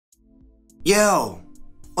Yo,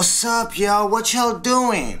 what's up, y'all? What y'all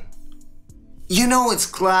doing? You know it's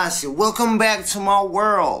classy. Welcome back to my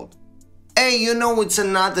world. Hey, you know it's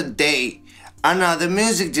another day, another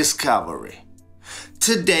music discovery.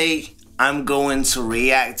 Today, I'm going to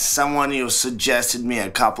react to someone you suggested me a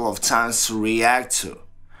couple of times to react to.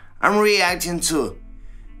 I'm reacting to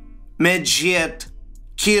Mejied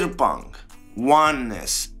Kyrpang,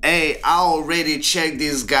 Oneness. Hey, I already checked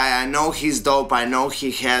this guy. I know he's dope. I know he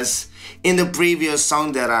has, in the previous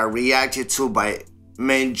song that I reacted to by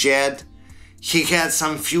Mejied, he had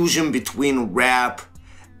some fusion between rap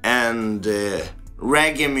and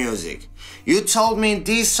reggae music. You told me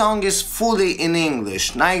this song is fully in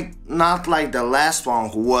English, not like the last one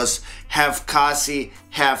who was half Kasi,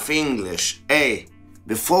 half English. Hey,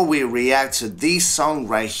 before we react to this song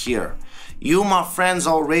right here, you, my friends,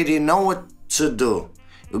 already know what to do.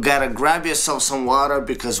 You gotta grab yourself some water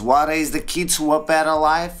because water is the key to a better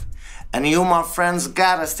life. And you, my friends,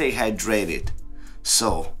 gotta stay hydrated.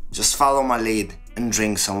 So, just follow my lead and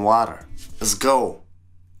drink some water. Let's go.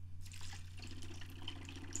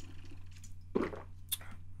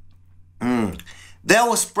 That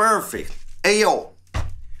was perfect. Hey yo,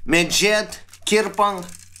 Mejied Kyrpang,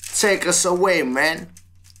 take us away, man.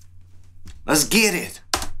 Let's get it.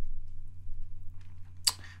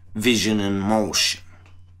 Vision in motion.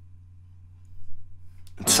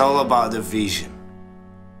 It's all about the vision.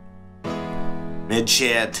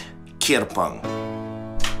 Mejied Kyrpang.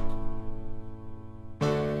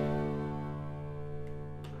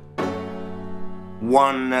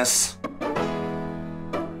 Oneness.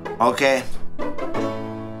 Okay.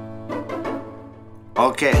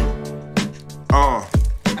 Okay.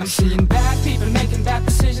 I'm seeing bad people making bad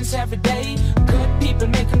decisions every day. Good people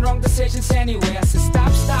making wrong decisions anyway. I said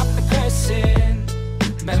stop the cursing.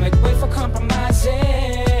 Better make way for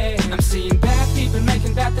compromising. I'm seeing bad people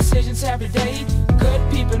making bad decisions every day.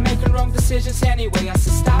 Good people making wrong decisions anyway. I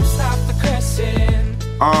said stop the cursing.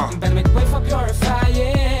 Better make way for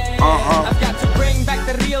purifying. I've got to bring back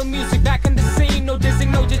the real music back in the scene. No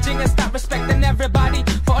dissing, no judging, and stop respecting everybody.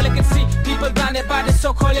 For all I can see, people blinded by the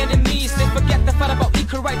so-called enemies. They forget the thought about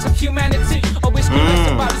equal rights of humanity. Always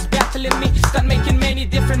curious about is battling me. Start making many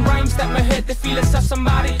different rhymes that may hurt the feelings of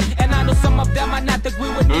somebody. And I know some of them are not agree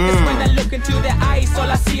with niggas. When I look into their eyes,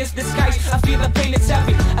 all I see is disguise. I feel the pain, it's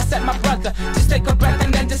heavy. I said, my brother, just take a breath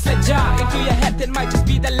and then just let Jah into your head. It might just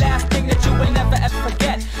be the last thing that you will never ever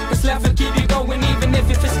forget. This love will keep you going even if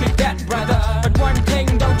you physically dead, brother. But one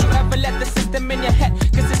thing, don't you ever let the system in your head,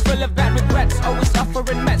 cause it's full of bad regrets, always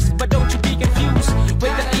offering mess. But don't you be confused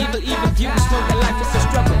with the evil views. Know that life is a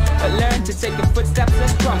struggle, but learn to take your footsteps and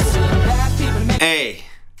struggle. Hey,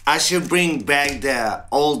 I should bring back the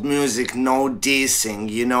old music, no dissing,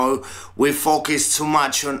 you know. We focus too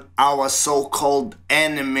much on our so-called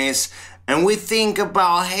enemies and we think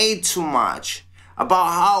about hate too much. About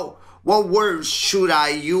how, what words should I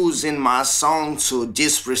use in my song to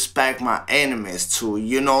disrespect my enemies, to,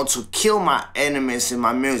 you know, to kill my enemies in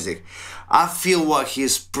my music. I feel what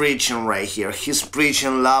he's preaching right here. He's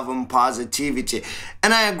preaching love and positivity.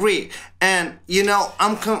 And I agree. And, you know,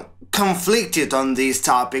 I'm conflicted on this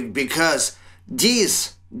topic because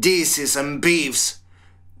these disses and beefs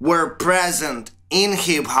were present in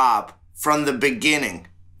hip-hop from the beginning.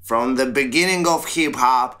 From the beginning of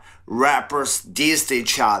hip-hop, rappers dissed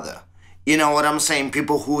each other. You know what I'm saying?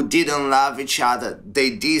 People who didn't love each other,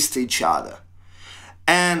 they dissed each other.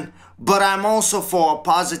 But I'm also for a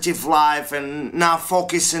positive life and not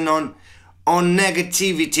focusing on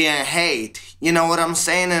negativity and hate. You know what I'm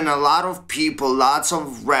saying? And a lot of people, lots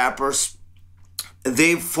of rappers,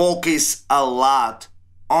 they focus a lot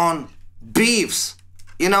on beefs.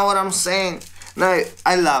 You know what I'm saying? Now,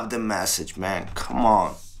 I love the message, man. Come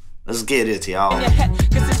on. Let's get it, y'all. In your head,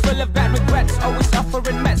 cause it's full of bad regrets, always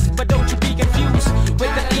offering mess. But don't you be confused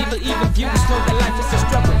with the evil views. Know that life is a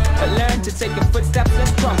struggle, but learn to take your footsteps and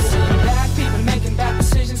struggle. Bad people making bad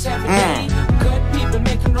decisions every day. Good people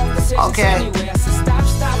making wrong decisions anyway. I said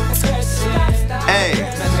stop the cursing. Hey.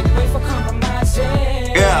 Make way for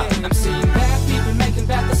compromising. Yeah. I'm seeing bad people making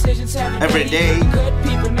bad decisions every day. Good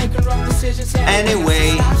people making wrong decisions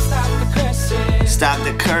anyway. Stop the cursing. Stop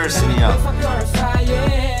the cursing, yo.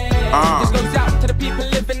 This goes out to the people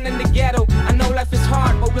living in the ghetto. I know life is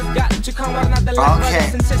hard, but we've got to come out another life,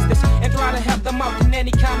 brothers and sisters, and try to help them out in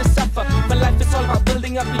any kind of suffer. But life is all about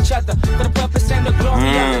building up each other for the purpose and the glory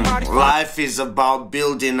of the mighty. Life is about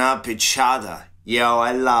building up each other. Yo,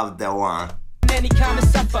 I love that one. Any kind of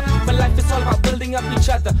suffer, but life is all about building up each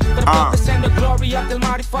other for the purpose and the glory of the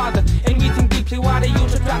Almighty Father. And we think deeply why they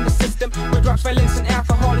use it around the system where drugs, violence, and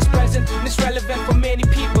alcohol is present. And it's relevant for many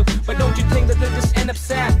people, but don't you think that they just end up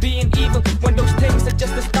sad, being evil,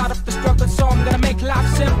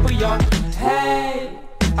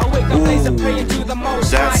 to pray to the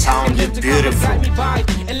Most that High. sounded beautiful. Guide me by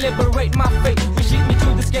and liberate my fate. Which lead me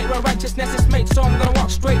to this gate where righteousness is made. So I'm gonna walk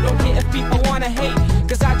straight, don't care if people wanna hate.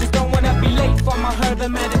 Cause I just don't wanna be late for my herb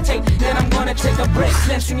and meditate. Then I'm gonna take a break,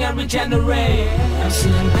 cleansing and regenerate. I'm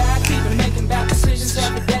seeing bad people making bad decisions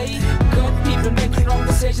every day. Good people making wrong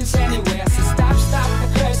decisions anyway. I say stop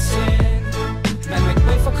the cursing. Man, make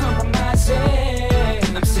way for compromising.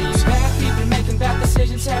 I'm seeing bad people making bad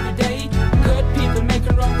decisions every day. Good people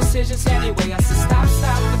making wrong decisions anyway. I say stop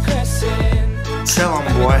the cursing. Tell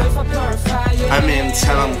him, boy. I mean,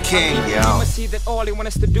 tell him, king, yo. See that all they want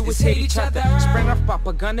us to do is hate each other. Spring of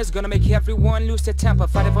propaganda is gonna make everyone lose their temper.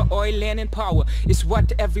 Fight over oil, land, and power is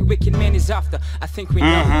what every wicked man is after. I think we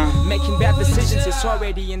know. Making bad decisions is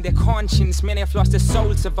already in their conscience. Many have lost their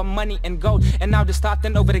souls over money and gold, and now they're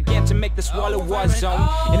starting over again to make this world a war zone.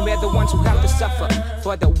 And we're the ones who have to suffer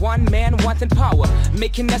for the one man wanting power,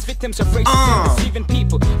 making us victims of racism, deceiving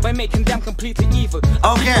people by making them completely evil.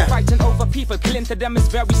 Okay. Fighting over people, killing to them is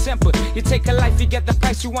very simple. You take a life, you get the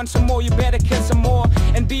price. You want some more, you better kill some more.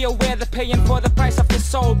 And be aware they're paying for the price of your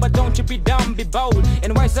soul. But don't you be dumb, be bold,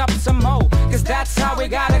 and rise up some more. Cause that's how we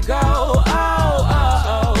gotta go.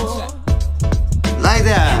 Like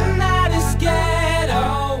that. And that is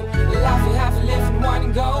ghetto. Life we have to live in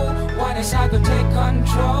one go. One is I go take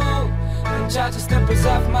control. And judge is to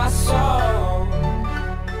preserve my soul.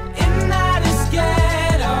 And that is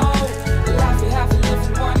ghetto. Life we have to live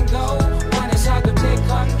in one go. One is I go take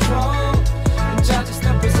control. And judge is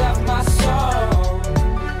to preserve my soul.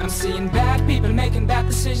 I'm seeing bad people making bad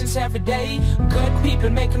decisions every day. Good people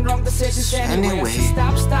making wrong decisions anyway.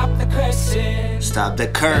 So stop the cursing. Stop the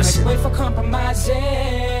cursing. Wait for compromising.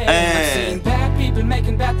 I'm seeing bad people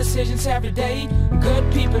making bad decisions every day.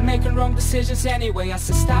 Good people making wrong decisions anyway. I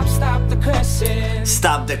said stop the cursing.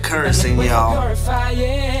 Stop the cursing, yo.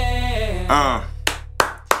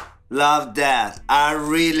 Love that. I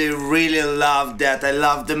really love that. I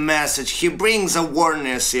love the message. He brings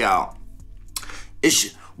awareness, yo.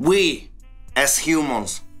 We, as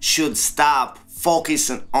humans, should stop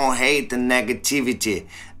focusing on hate and negativity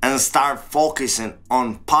and start focusing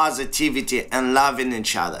on positivity and loving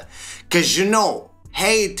each other. Because you know,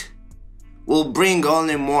 hate will bring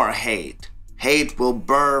only more hate. Hate will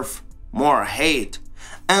birth more hate.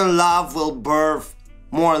 And love will birth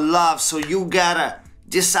more love. So you gotta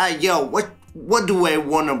decide, yo, what do I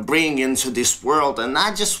want to bring into this world? And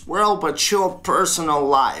not just world, but your personal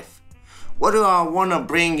life. What do I want to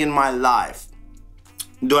bring in my life?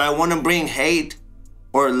 Do I want to bring hate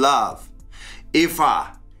or love? If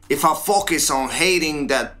I focus on hating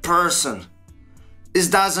that person, this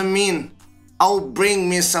doesn't mean I'll bring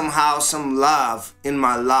me somehow some love in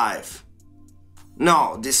my life.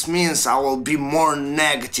 No, this means I will be more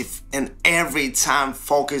negative and every time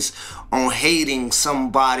focus on hating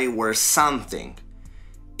somebody or something.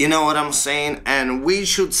 You know what I'm saying? And we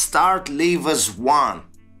should start live as one.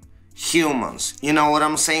 Humans, you know what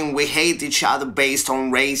I'm saying? We hate each other based on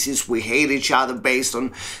races. We hate each other based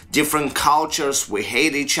on different cultures. We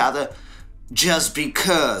hate each other just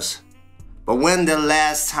because. But when the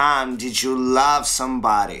last time did you love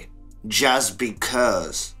somebody just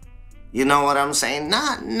because? You know what I'm saying?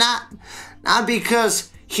 Not because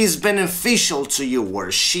he's beneficial to you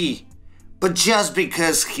or she, but just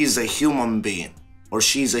because he's a human being or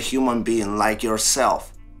she's a human being like yourself.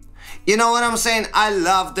 You know what I'm saying? I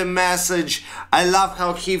love the message. I love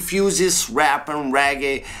how he fuses rap and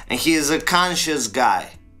reggae, and he is a conscious guy.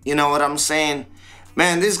 You know what I'm saying?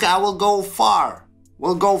 Man, this guy will go far.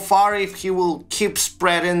 Will go far if he will keep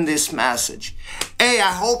spreading this message. Hey,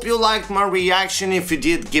 I hope you liked my reaction. If you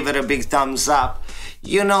did, give it a big thumbs up.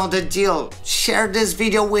 You know the deal. Share this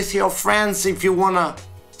video with your friends if you wanna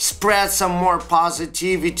spread some more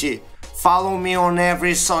positivity. Follow me on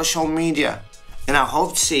every social media. And I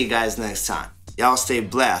hope to see you guys next time. Y'all stay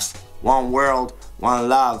blessed. One world, one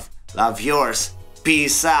love. Love yours.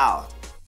 Peace out.